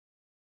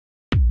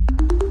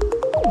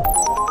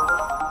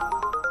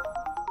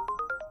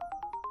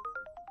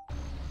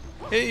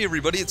Hey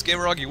everybody, it's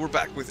Gameragi. We're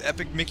back with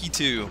Epic Mickey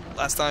 2.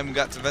 Last time we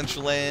got to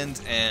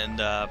Ventureland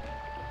and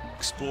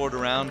explored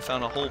around,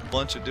 found a whole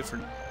bunch of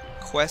different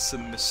quests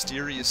and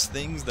mysterious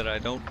things that I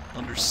don't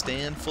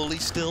understand fully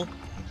still.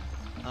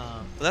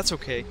 But that's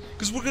okay,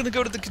 because we're gonna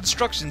go to the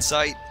construction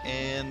site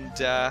and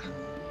try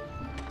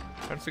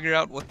to figure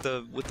out what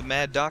the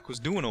Mad Doc was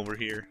doing over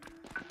here.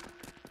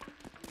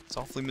 It's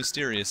awfully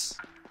mysterious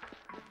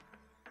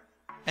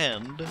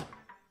and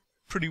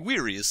pretty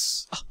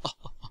wearious.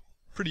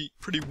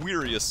 Pretty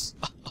wearious.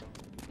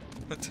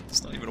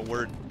 It's not even a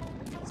word.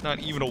 It's not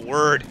even a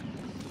word.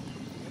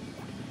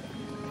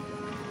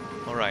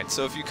 Alright,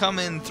 so if you come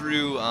in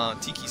through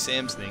Tiki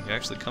Sam's thing, you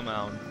actually come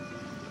out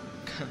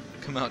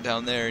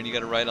down there and you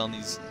gotta ride on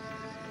these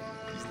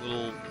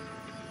little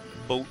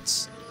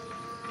boats.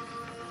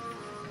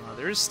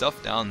 There is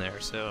stuff down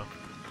there, so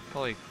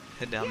probably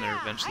head down there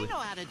eventually. I know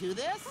how to do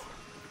this.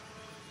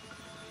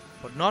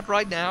 But not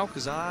right now,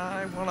 because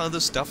I want other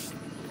stuff.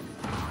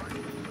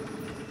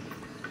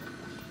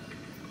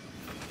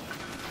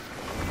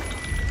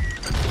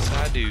 Yes,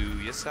 I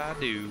do. Yes, I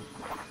do.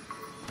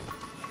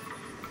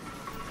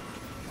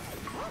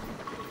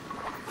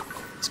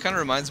 This kind of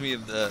reminds me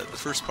of the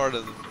first part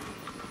of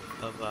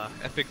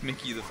Epic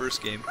Mickey, the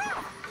first game.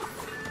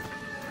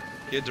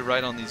 You had to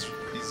ride on these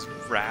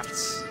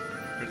rafts,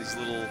 or these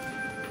little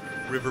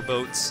river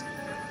boats.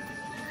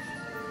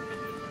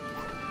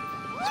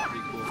 It's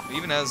pretty cool. It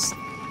even has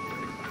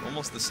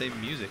almost the same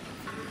music.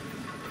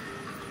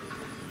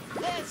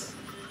 This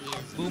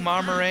is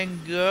Boomerang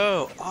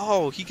go!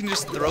 Oh, he can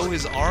just throw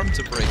his arm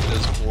to break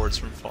those boards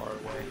from far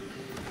away.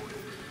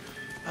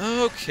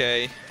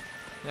 Okay,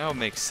 now it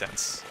makes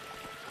sense.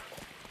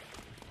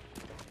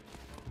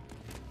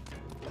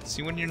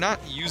 See, when you're not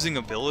using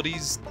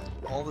abilities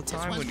all the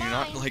time, when you're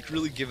not like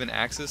really given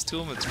access to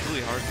them, it's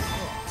really hard to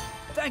know.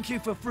 Thank you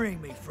for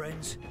freeing me,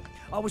 friends.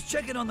 I was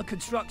checking on the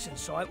construction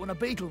site when a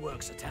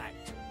beetleworks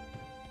attacked.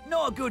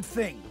 Not a good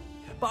thing,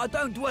 but I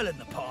don't dwell in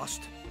the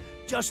past.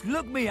 Just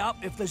look me up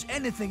if there's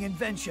anything in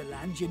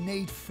Ventureland you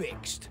need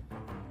fixed.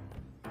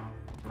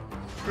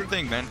 Sure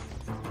thing, man.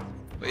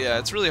 But yeah,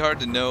 it's really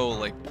hard to know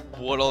like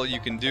what all you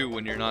can do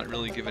when you're not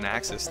really given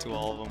access to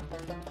all of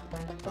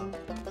them.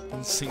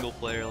 In single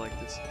player like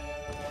this.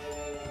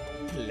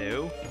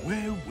 Hello?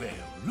 Well,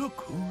 look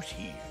who's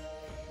here.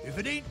 If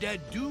it ain't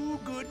that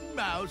do-goodin'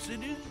 mouse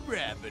and his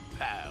rabbit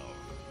pal.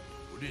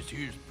 Well, this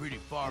here's pretty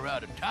far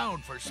out of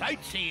town for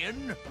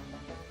sightseeing.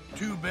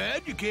 Too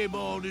bad you came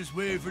all this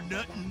way for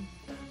nothing.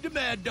 The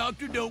Mad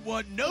Doctor don't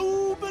want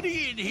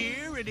nobody in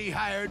here, and he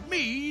hired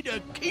me to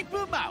keep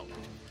him out.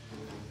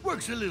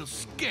 Work's a little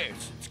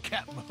scarce since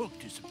Captain Hook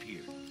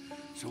disappeared.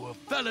 So a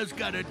fella's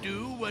gotta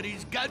do what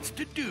he's gots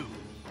to do.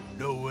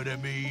 Know what I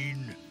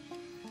mean?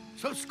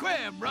 So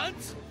scram,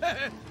 runts.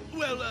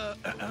 Well,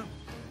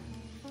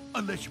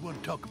 unless you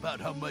want to talk about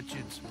how much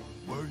it's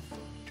worth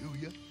to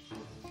you.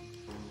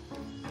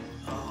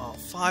 Oh,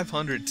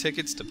 500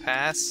 tickets to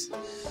pass.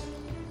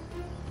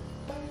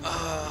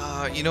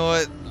 You know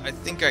what? I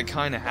think I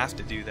kind of have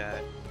to do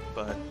that,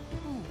 but...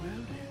 Oh, well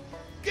then.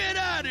 Get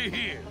out of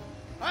here!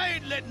 I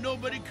ain't letting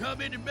nobody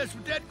come in and mess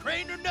with that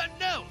crane or nothing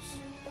else.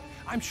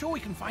 I'm sure we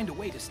can find a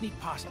way to sneak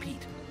past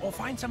Pete, or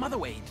find some other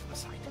way into the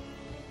site.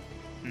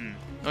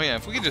 Oh yeah,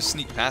 if we could just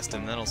sneak past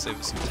him, that'll save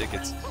us some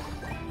tickets.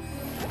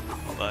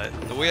 But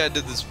the way I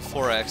did this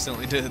before, I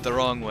accidentally did it the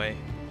wrong way.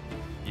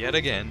 Yet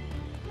again.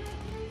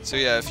 So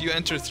yeah, if you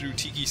enter through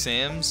Tiki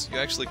Sam's, you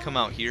actually come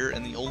out here,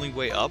 and the only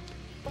way up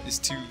is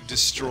to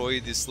destroy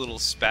this little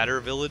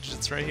spatter village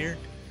that's right here.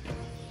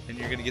 And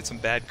you're gonna get some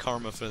bad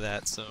karma for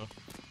that, so...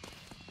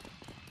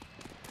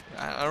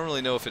 I don't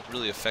really know if it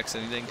really affects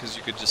anything, because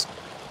you could just...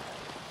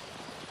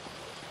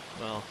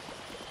 Well...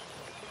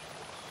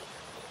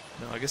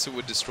 No, I guess it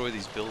would destroy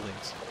these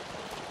buildings.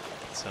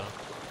 So...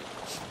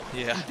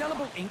 Yeah.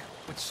 Indelible ink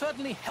would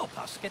certainly help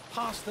us get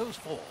past those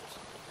falls.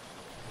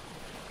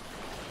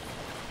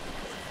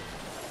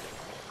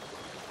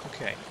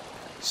 Okay.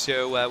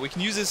 So, we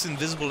can use this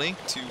invisible ink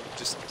to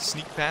just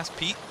sneak past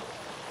Pete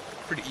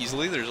pretty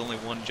easily. There's only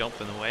one jump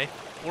in the way.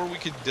 Or we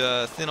could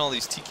thin all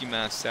these tiki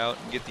masks out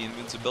and get the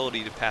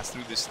invincibility to pass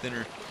through this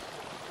thinner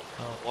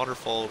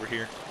waterfall over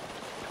here.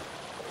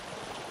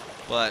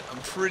 But I'm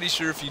pretty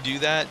sure if you do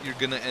that, you're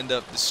going to end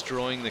up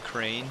destroying the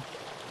crane.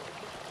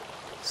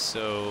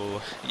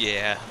 So,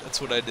 yeah, that's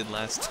what I did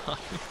last time.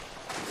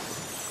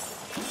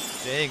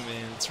 Dang,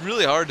 man. It's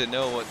really hard to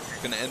know what you're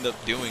going to end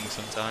up doing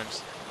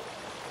sometimes.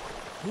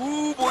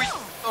 Ooh, boy!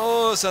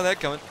 Oh, saw that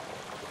coming.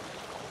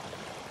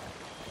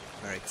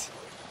 Alright.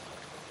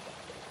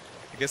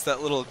 I guess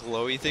that little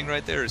glowy thing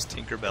right there is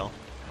Tinkerbell.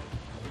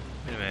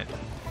 Wait a minute.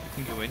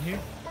 You can go in here?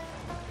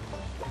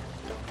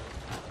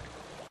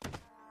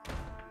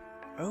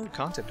 Oh,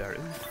 concept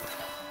art.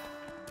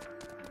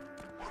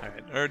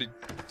 Alright, I already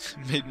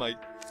made my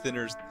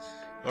thinners,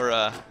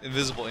 or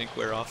invisible ink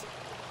wear off.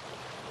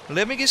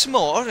 Let me get some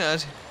more,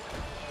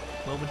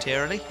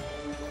 momentarily.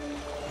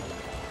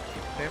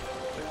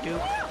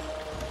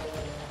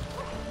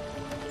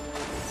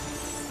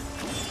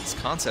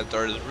 concept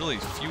art is really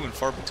few and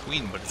far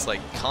between, but it's like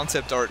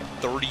concept art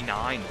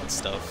 39 and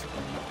stuff.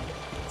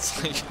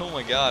 It's like, oh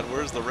my god,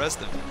 where's the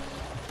rest of it?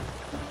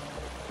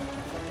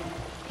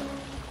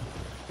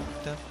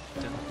 Dun,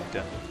 dun,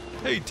 dun.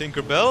 Hey,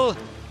 Tinkerbell!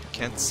 You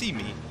can't see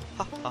me.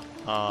 Ha ha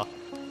ha.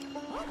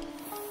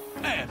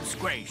 And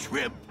Squay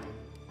Shrimp.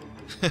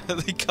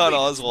 They caught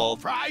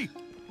Oswald. Fry.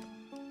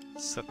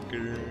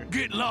 Sucker.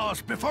 Get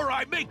lost before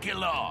I make you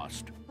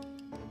lost.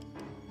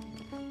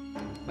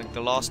 Like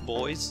the Lost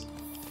Boys?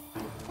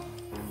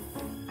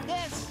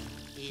 This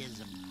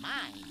is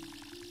mine.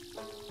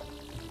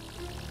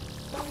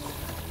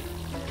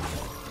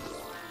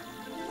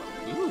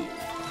 Ooh.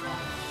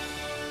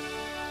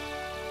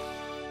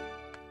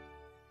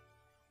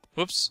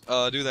 Whoops.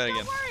 Do that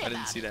again. I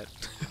didn't see that.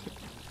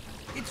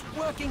 It's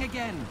working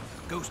again.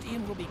 Ghost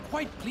Ian will be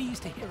quite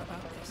pleased to hear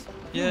about this.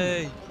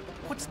 Yay.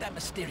 What's that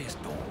mysterious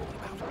door all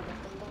about?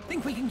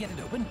 Think we can get it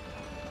open?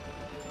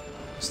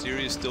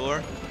 Mysterious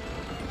door.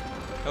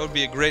 That would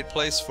be a great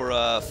place for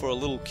a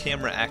little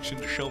camera action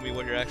to show me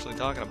what you're actually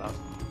talking about.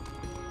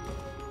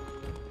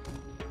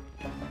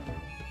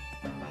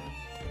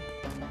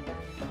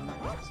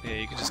 So yeah,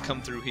 you can just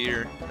come through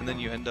here, and then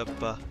you end up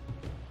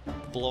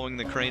blowing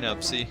the crane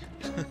up. See?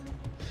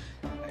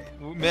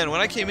 Man,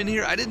 when I came in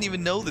here, I didn't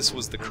even know this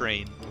was the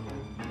crane,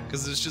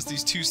 because there's just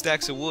these 2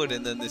 stacks of wood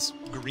and then this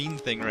green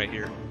thing right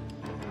here.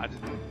 I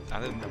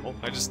didn't know.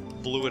 I just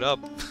blew it up.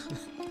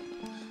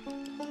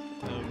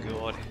 Oh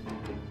god.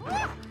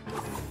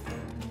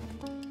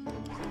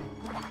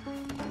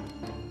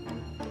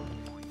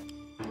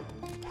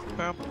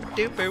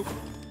 Boop.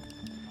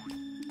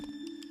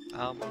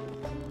 Oh.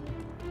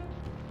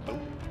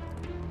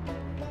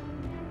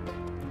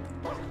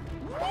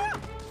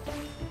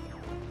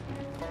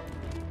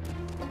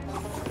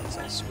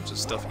 Switch of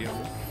stuff here.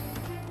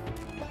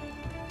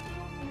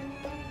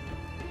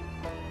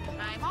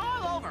 I'm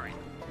all over it.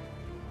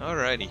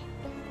 Alrighty.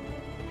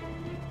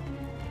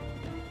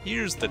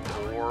 Here's the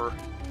door.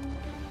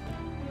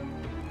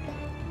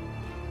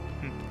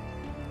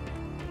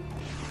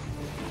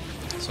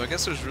 So I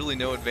guess there's really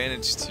no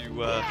advantage to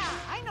Yeah,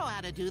 I know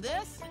how to do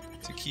this.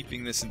 to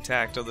keeping this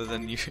intact other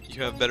than you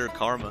have better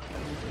karma.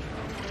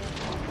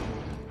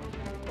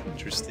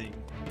 Interesting.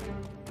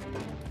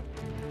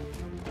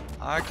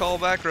 I call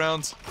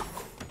backgrounds.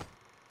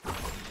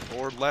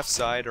 Or left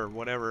side or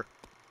whatever.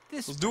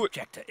 This Let's do it.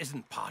 projector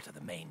isn't part of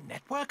the main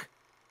network.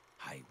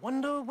 I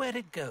wonder where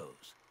it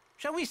goes.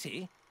 Shall we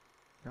see?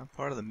 Not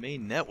part of the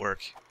main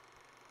network.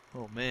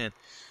 Oh man.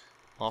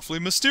 Awfully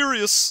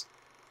mysterious.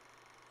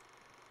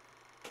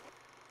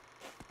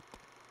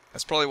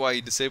 That's probably why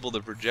he disabled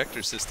the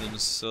projector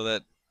systems, so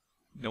that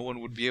no one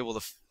would be able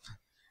to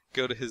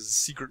go to his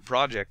secret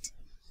project.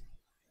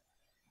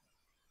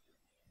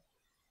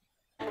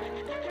 I'm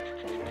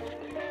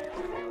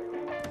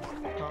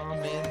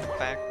in the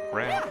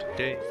background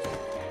today.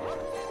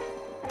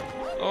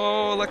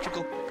 Oh,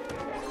 electrical.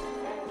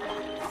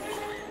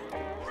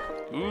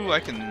 Ooh,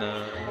 I can,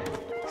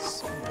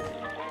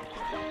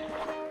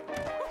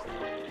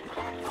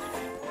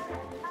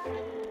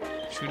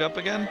 shoot up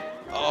again?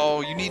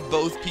 Oh, you need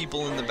both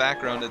people in the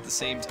background at the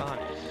same time.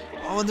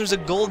 Oh, and there's a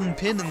golden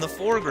pin in the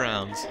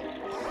foreground.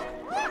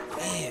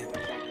 Man,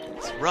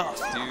 it's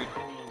rough, dude.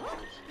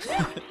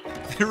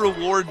 They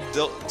reward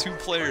 2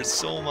 players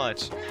so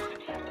much.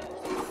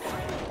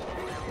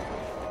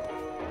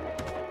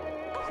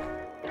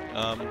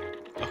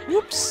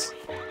 Whoops.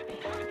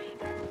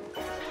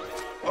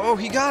 Oh,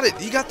 he got it.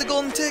 He got the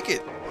golden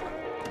ticket.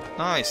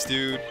 Nice,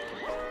 dude.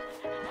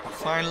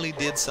 Finally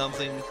did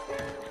something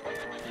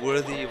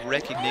worthy of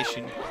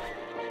recognition.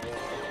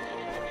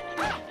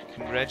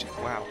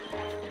 Wow.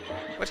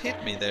 What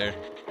hit me there?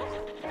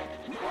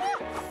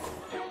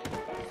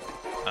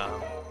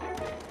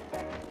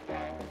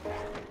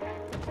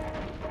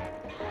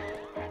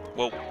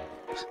 Whoa.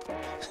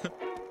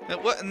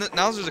 What? And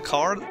now there's a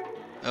car?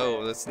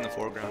 Oh, that's in the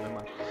foreground. Never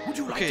mind. Would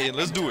you like Okay, to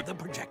let's do enter it. the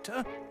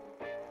projector?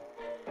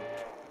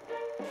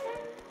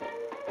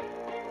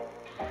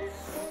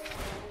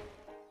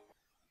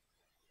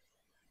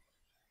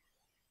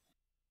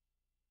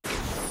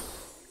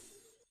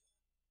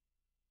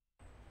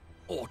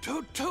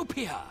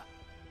 Autotopia!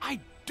 I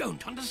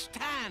don't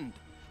understand.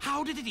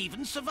 How did it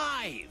even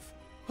survive?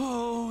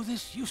 Oh,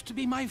 this used to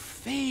be my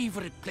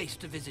favorite place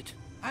to visit.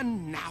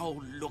 And now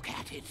look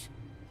at it.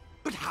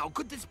 But how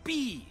could this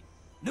be?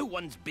 No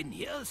one's been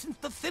here since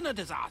the Thinner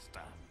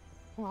disaster.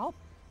 Well,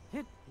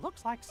 it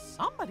looks like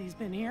somebody's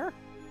been here.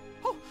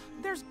 Oh,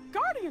 there's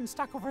Guardian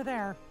stuck over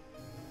there.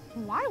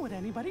 Why would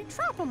anybody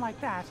trap him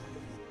like that?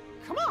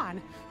 Come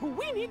on,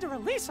 we need to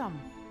release him.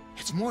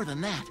 It's more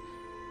than that.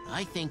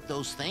 I think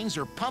those things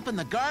are pumping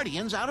the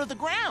Guardians out of the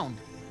ground.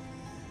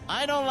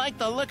 I don't like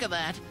the look of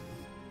that.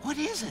 What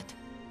is it?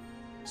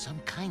 Some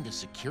kind of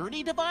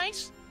security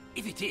device?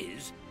 If it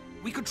is,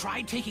 we could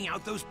try taking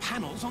out those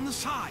panels on the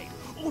side.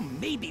 Or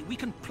maybe we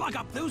can plug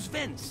up those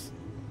vents.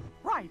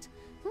 Right,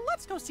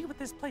 let's go see what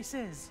this place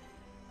is.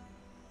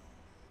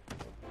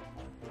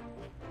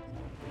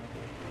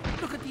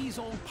 Look at these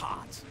old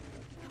parts.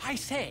 I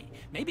say,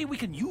 maybe we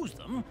can use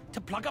them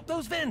to plug up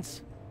those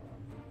vents.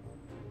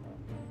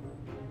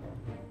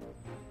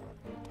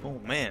 Oh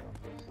man.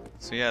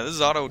 So yeah, this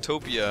is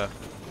Autotopia.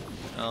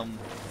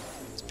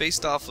 It's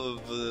based off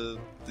of the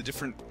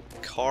different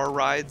car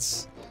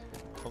rides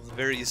of the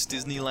various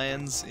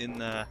Disneylands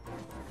in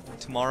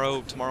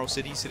Tomorrow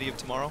City, City of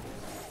Tomorrow.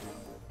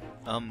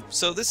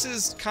 So this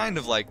is kind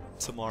of like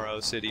Tomorrow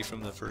City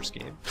from the first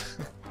game.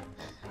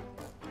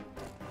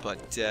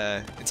 But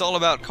it's all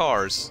about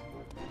cars.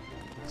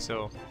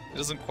 So it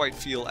doesn't quite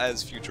feel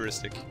as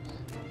futuristic.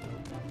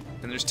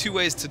 And there's two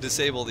ways to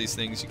disable these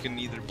things. You can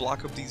either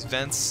block up these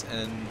vents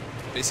and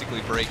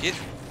basically break it,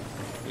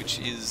 which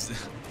is...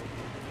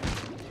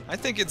 I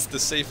think it's the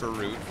safer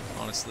route,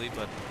 honestly,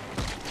 but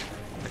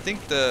I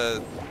think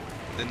the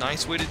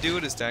nice way to do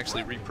it is to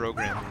actually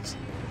reprogram these.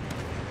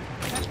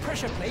 That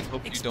pressure plate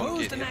Hope you don't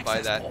exposed get an hit by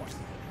access that port. inner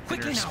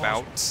Quickly now,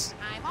 spout.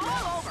 I'm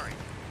all over it.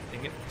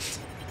 Dang it.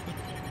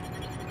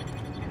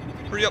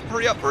 Hurry up,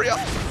 hurry up, hurry up!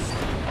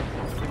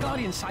 The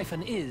Guardian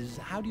siphon is,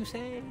 how do you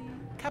say,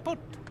 kaput?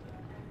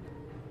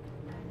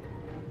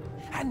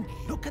 And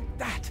look at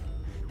that!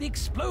 The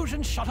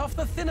explosion shut off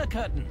the thinner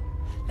curtain.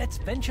 Let's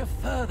venture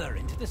further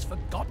into this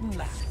forgotten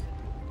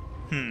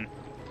land.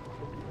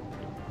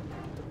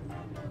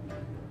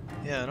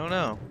 Yeah, I don't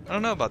know. I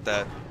don't know about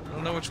that. I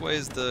don't know which way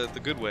is the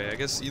good way. I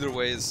guess either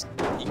way is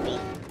equal.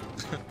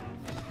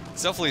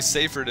 It's definitely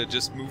safer to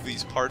just move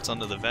these parts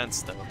onto the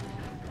vents, though.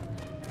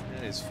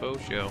 That is faux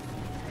show.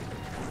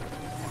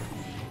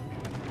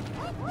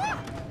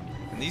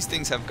 And these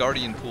things have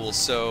guardian pools,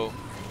 so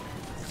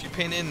if you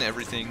paint in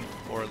everything,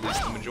 or at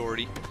least the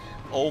majority...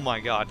 Oh my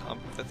god,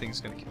 that thing's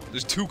gonna kill.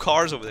 There's two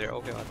cars over there, oh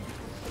god.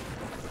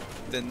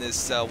 Then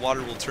this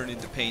water will turn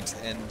into paint,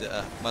 and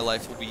my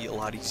life will be a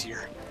lot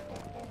easier.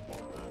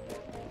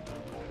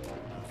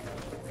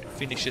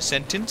 Finish a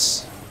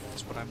sentence.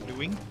 That's what I'm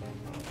doing.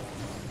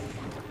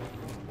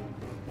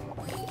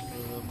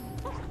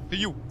 Hey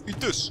you, eat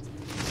this!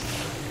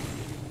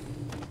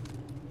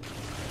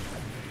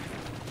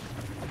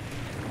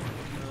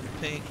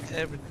 Paint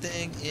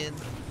everything in.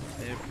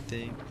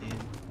 Everything in.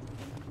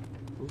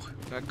 Ooh,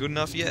 not good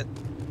enough yet.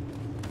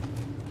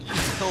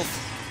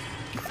 Health.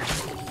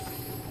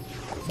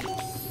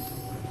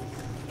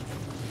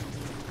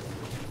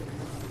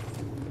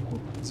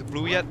 Is it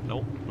blue yet?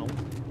 Nope, nope.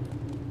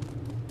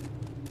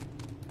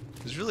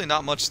 There's really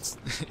not much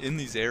in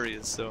these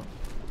areas, so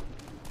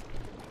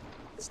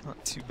it's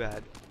not too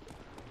bad.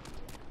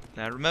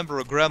 Now I remember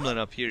a gremlin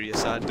up here,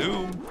 yes I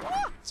do.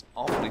 It's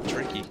awfully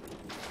tricky.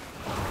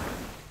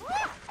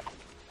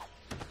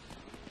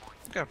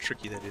 Look how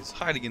tricky that is,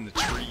 hiding in the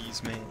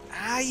trees, man.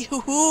 Ah,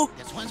 yoo-hoo!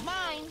 This one's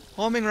mine.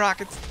 Homing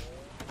rockets.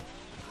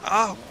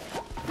 Oh!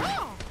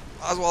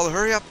 Oswald,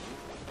 hurry up!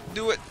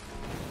 Do it!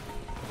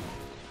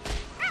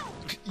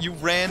 You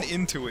ran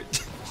into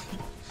it.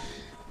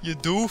 You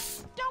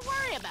doof. Don't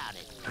worry about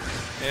it.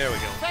 There we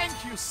go. Thank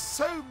you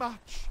so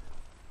much.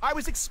 I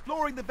was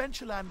exploring the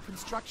Ventureland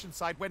construction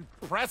site when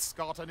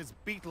Prescott and his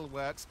beetle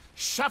works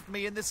shoved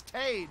me in this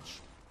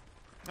cage.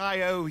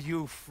 I owe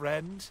you,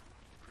 friend.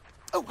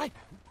 Oh, I know.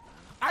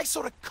 I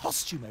saw a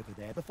costume over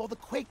there before the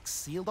quake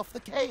sealed off the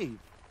cave.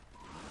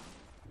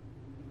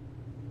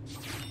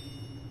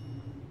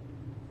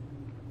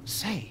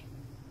 Say,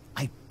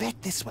 I bet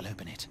this will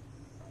open it.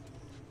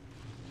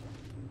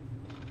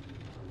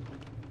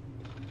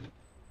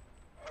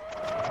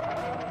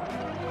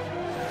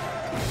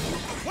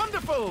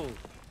 Wonderful!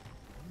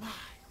 My,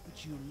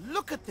 would you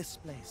look at this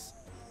place?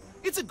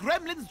 It's a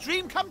gremlin's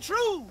dream come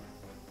true!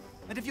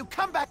 And if you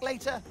come back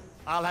later,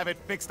 I'll have it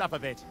fixed up a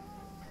bit.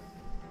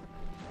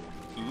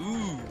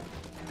 Ooh.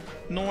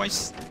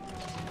 Nice.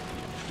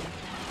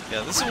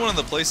 Yeah, this is one of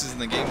the places in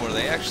the game where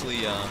they actually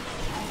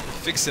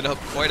fix it up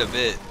quite a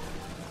bit.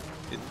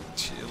 It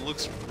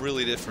looks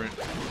really different.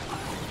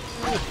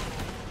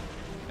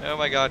 Oh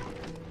my god.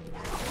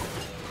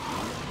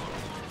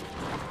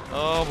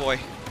 Oh boy.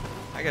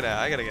 I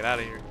gotta get out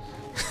of here.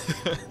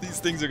 These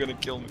things are gonna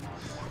kill me.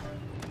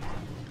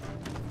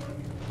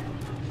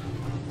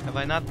 Have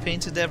I not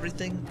painted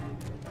everything?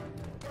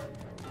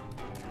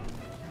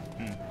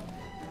 I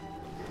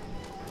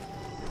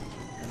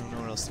don't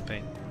know what else to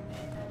paint.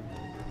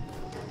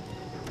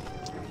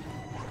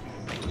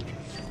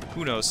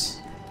 Who knows?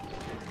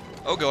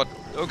 Oh god.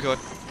 Oh god.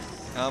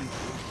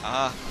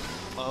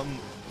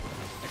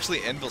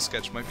 Actually, Anvil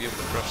Sketch might be able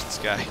to crush this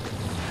guy.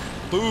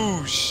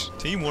 Boosh!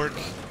 Teamwork.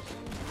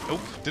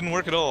 Nope, didn't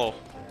work at all.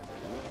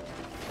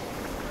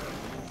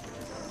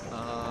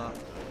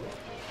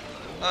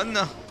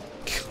 No.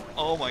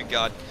 Oh my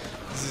god.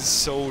 This is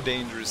so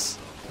dangerous.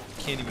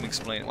 Can't even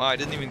explain it. Wow, I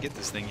didn't even get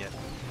this thing yet.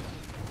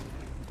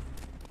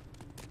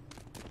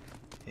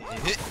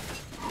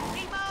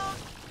 Remote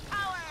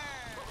power!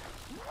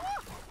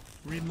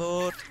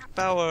 Remote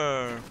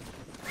power.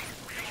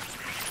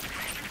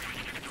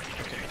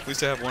 Okay, at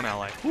least I have one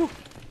ally. Woo.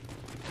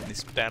 In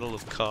this battle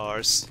of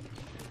cars.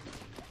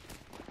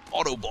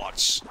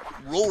 Autobots,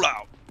 roll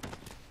out!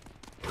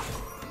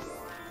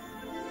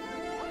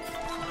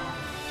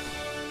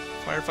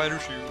 Firefighter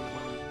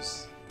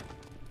shoes.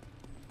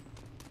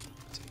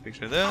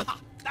 Picture of that.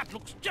 That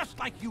looks just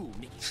like you,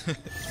 Mickey.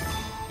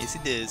 Yes,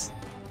 it is.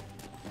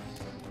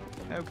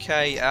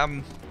 Okay,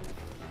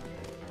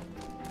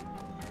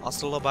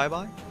 hasta la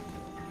bye-bye?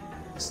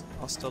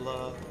 Hasta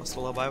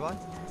la bye-bye?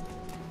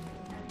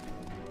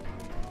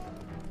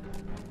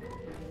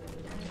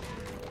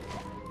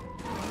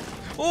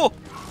 Oh!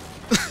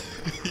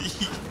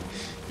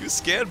 You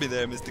scared me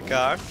there, Mr.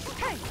 Car.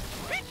 Hey,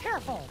 be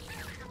careful.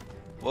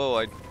 Whoa,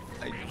 I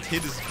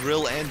hit his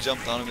grill and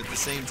jumped on him at the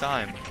same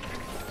time.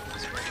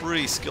 It's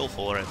pretty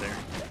skillful right there.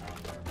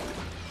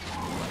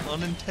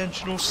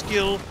 Unintentional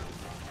skill.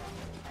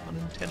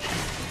 Unintentional.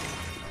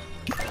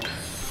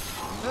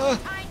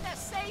 Time to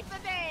save the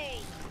day.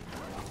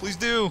 Please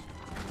do.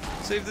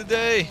 Save the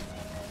day.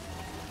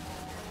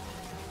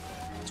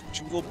 That's what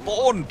you were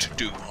born to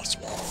do,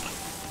 Oswald.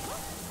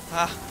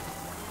 Ah.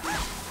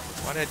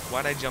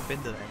 Why'd I jump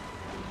into that?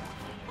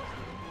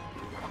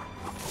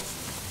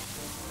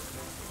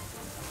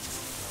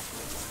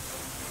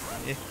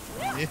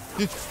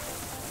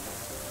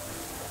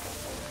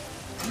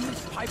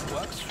 This pipe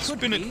works should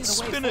Spin it, be the way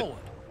spin it. forward.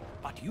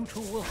 But you two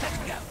will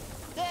have to go.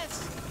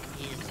 This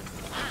is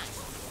fun.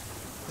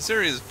 This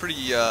area is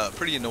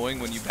pretty annoying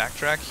when you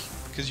backtrack,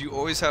 because you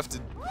always have to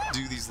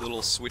do these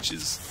little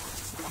switches.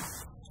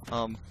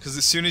 Because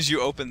as soon as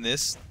you open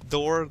this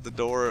door, the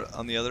door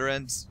on the other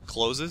end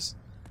closes,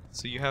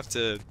 so you have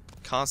to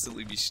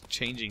constantly be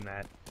changing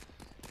that.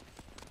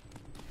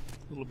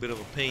 A little bit of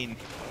a pain.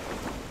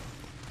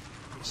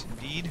 Yes,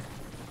 indeed.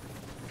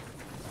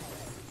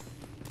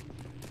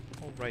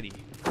 Alrighty.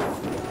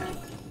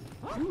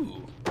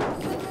 Ooh.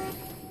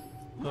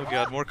 Oh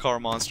god, more car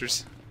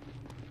monsters.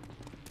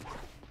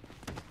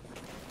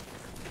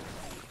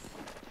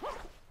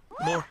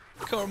 More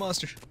car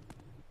monster.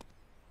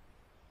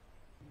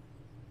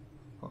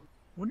 Huh.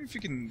 Wonder if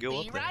you can go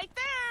up Be there. right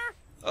there.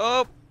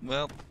 Oh,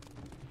 well.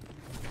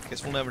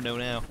 Guess we'll never know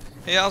now.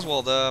 Hey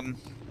Oswald, get out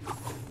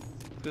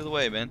of the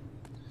way, man.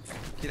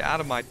 Get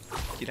out of my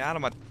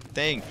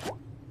thing.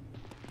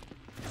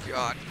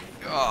 God.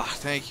 Oh,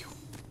 thank you.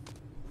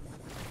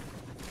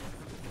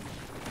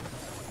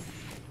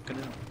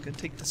 Gonna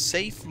take the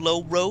safe,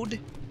 low road.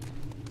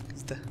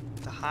 'Cause the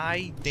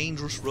high,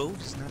 dangerous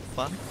road is not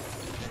fun.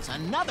 It's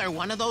another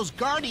one of those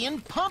Guardian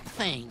pump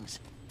things.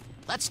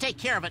 Let's take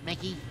care of it,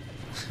 Mickey.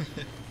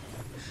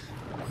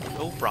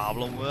 No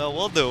problem. Well,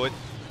 we'll do it.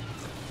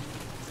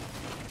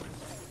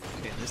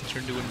 Okay, this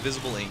turned to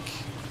invisible ink,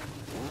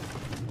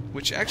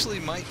 which actually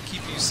might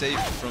keep you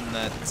safe from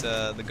that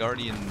the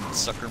Guardian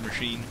sucker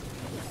machine.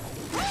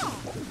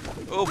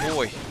 Oh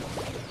boy!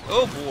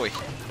 Oh boy!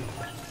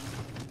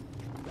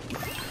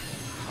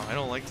 Oh, I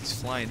don't like these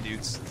flying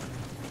dudes.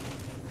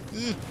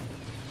 Ugh.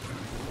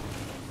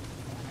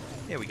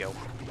 There we go.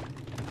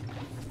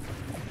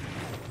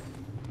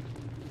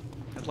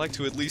 I'd like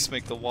to at least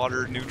make the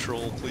water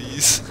neutral,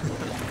 please.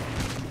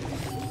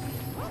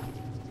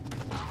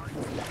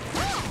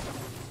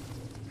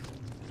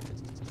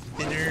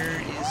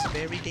 Thinner is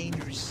very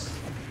dangerous.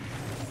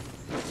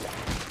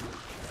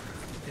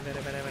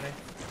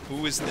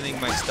 Who is thinning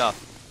my stuff?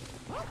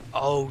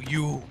 Oh,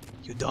 you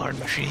darn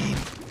machine.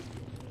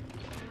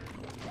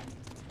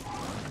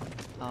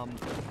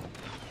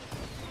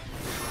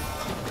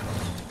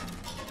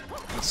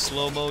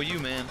 Slow-mo you,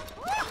 man.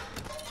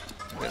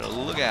 Better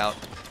look out.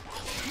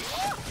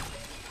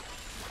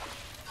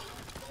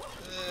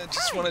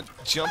 Just want to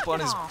jump on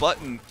his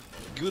button.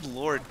 Good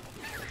lord.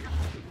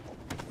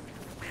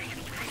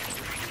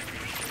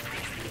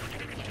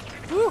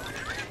 Woo!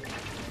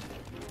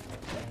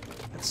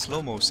 That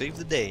slow-mo saved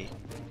the day.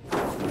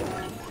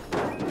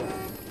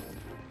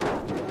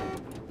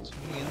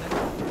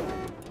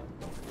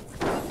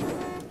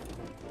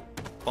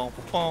 Boom,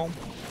 boom,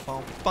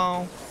 boom,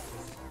 boom.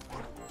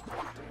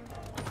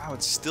 Wow,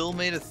 it still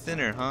made it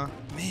thinner, huh?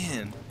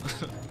 Man.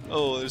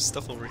 Oh, there's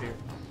stuff over here.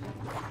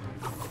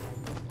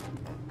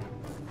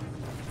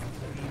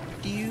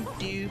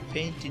 Do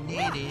painting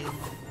it in,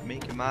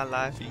 making my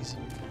life easy.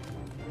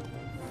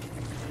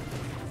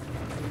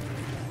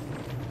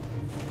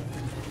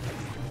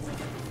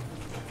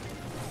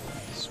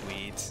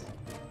 Sweet.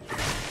 Oh,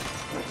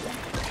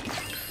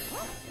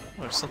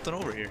 there's something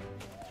over here.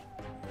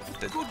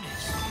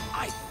 Goodness,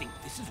 I think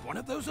this is one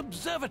of those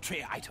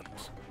observatory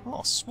items.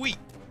 Oh, sweet.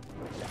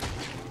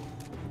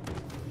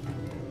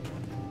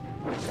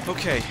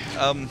 Okay,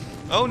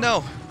 oh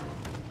no!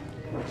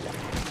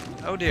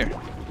 Oh dear.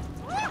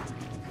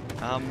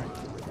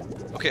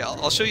 Okay,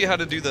 I'll show you how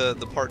to do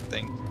the part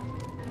thing.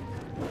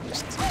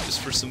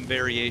 Just for some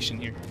variation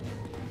here.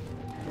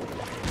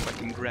 If I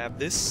can grab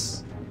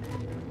this.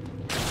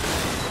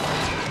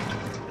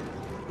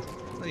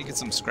 Oh, you get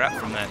some scrap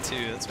from that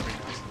too, that's pretty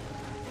nice.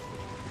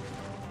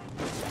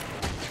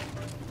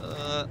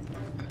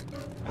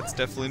 That's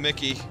definitely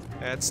Mickey.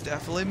 That's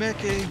definitely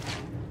Mickey.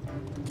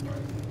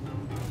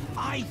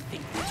 I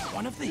think it's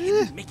one of the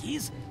hidden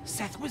Mickeys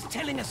Seth was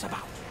telling us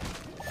about.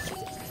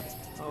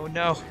 Oh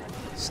no.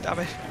 Stop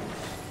it.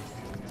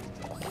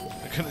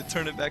 I'm gonna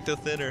turn it back to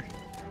thinner.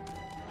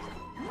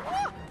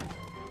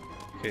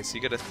 Okay, so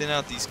you gotta thin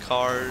out these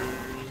cars.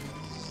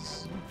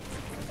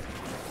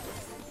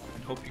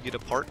 hope you get a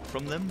part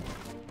from them.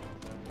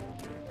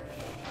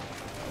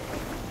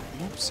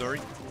 Oops, sorry.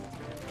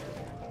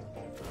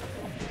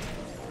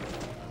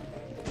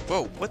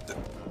 Whoa, what the?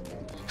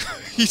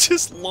 He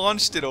just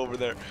launched it over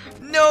there.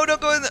 No, don't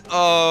go in there.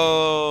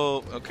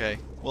 Oh, okay.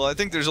 Well, I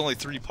think there's only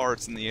 3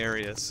 parts in the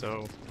area,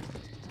 so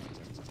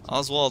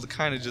Oswald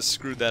kind of just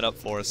screwed that up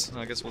for us.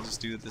 I guess we'll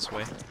just do it this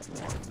way.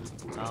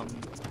 I'm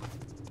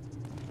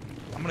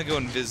gonna go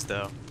and viz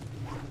though,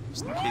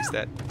 just in case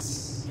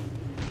that's.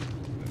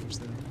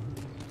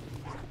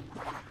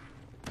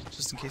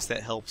 Just in case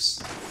that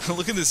helps.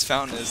 Look at this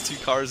fountain. It has 2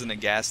 cars and a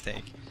gas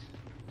tank.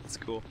 That's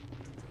cool.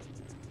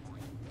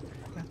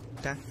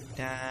 Da,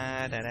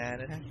 da, da, da,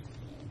 da, da.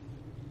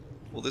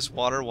 Will this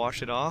water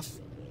wash it off?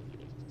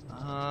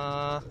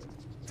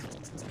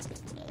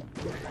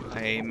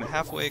 I'm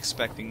halfway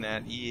expecting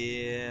that.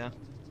 Yeah.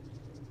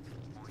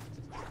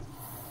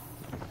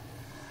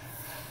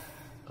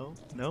 Oh,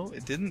 no,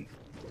 it didn't.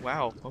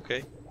 Wow,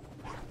 okay.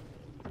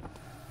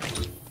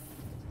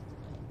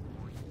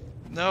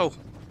 No!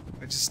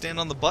 I just stand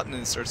on the button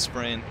and it starts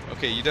spraying.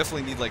 Okay, you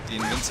definitely need like the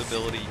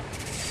invincibility.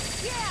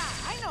 Yeah,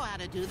 I know how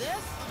to do this.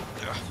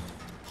 Ugh.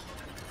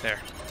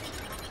 There.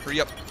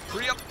 Hurry up!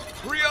 Hurry up!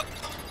 Hurry up!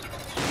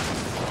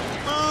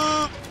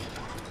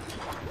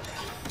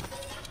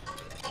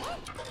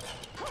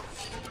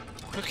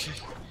 Okay.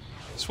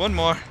 Just one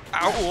more.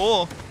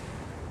 Ow!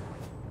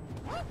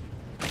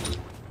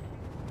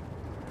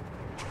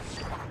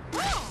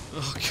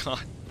 Oh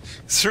god.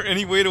 Is there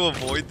any way to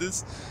avoid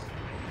this?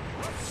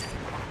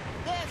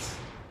 This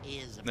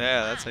is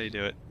Yeah, that's how you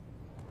do it.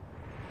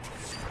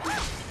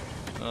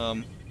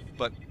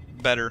 But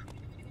better.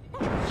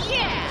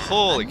 Yeah!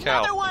 Holy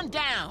cow. Another one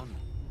down.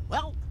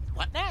 Well,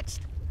 what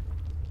next?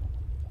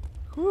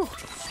 Whew.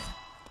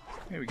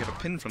 Hey, we got a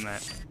pin from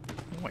that.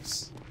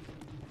 Nice.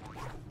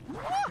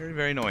 Very,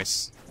 very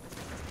nice.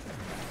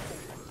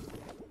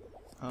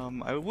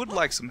 I would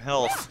like some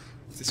health.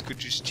 If this could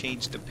just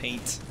change the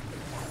paint.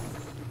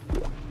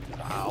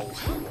 Ow.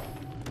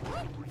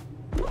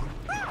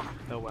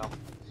 Oh well.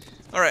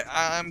 Alright,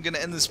 I'm gonna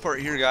end this part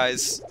here,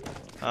 guys.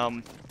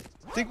 I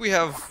think we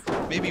have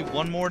maybe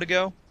one more to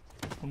go.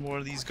 One more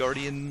of these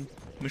Guardian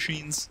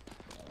machines.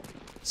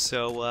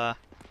 So,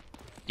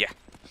 yeah.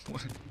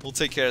 We'll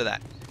take care of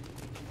that.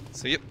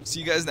 So, yep,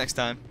 see you guys next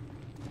time.